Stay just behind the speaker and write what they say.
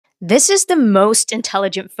This is the most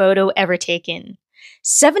intelligent photo ever taken.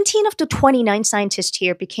 17 of the 29 scientists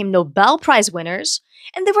here became Nobel Prize winners,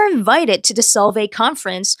 and they were invited to the Solvay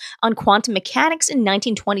Conference on quantum mechanics in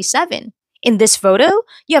 1927. In this photo,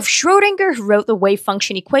 you have Schrödinger who wrote the wave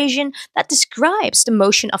function equation that describes the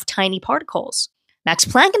motion of tiny particles. Max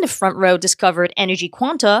Planck in the front row discovered energy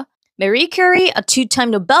quanta. Marie Curie, a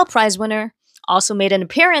two-time Nobel Prize winner, also made an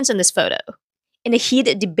appearance in this photo. In a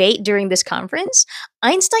heated debate during this conference,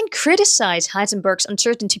 Einstein criticized Heisenberg's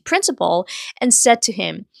uncertainty principle and said to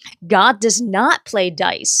him, "God does not play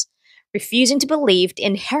dice," refusing to believe the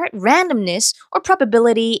inherent randomness or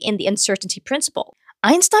probability in the uncertainty principle.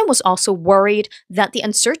 Einstein was also worried that the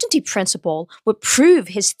uncertainty principle would prove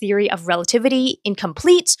his theory of relativity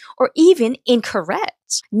incomplete or even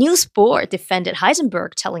incorrect. Niels Bohr defended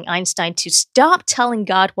Heisenberg, telling Einstein to stop telling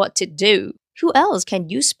God what to do. Who else can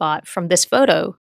you spot from this photo?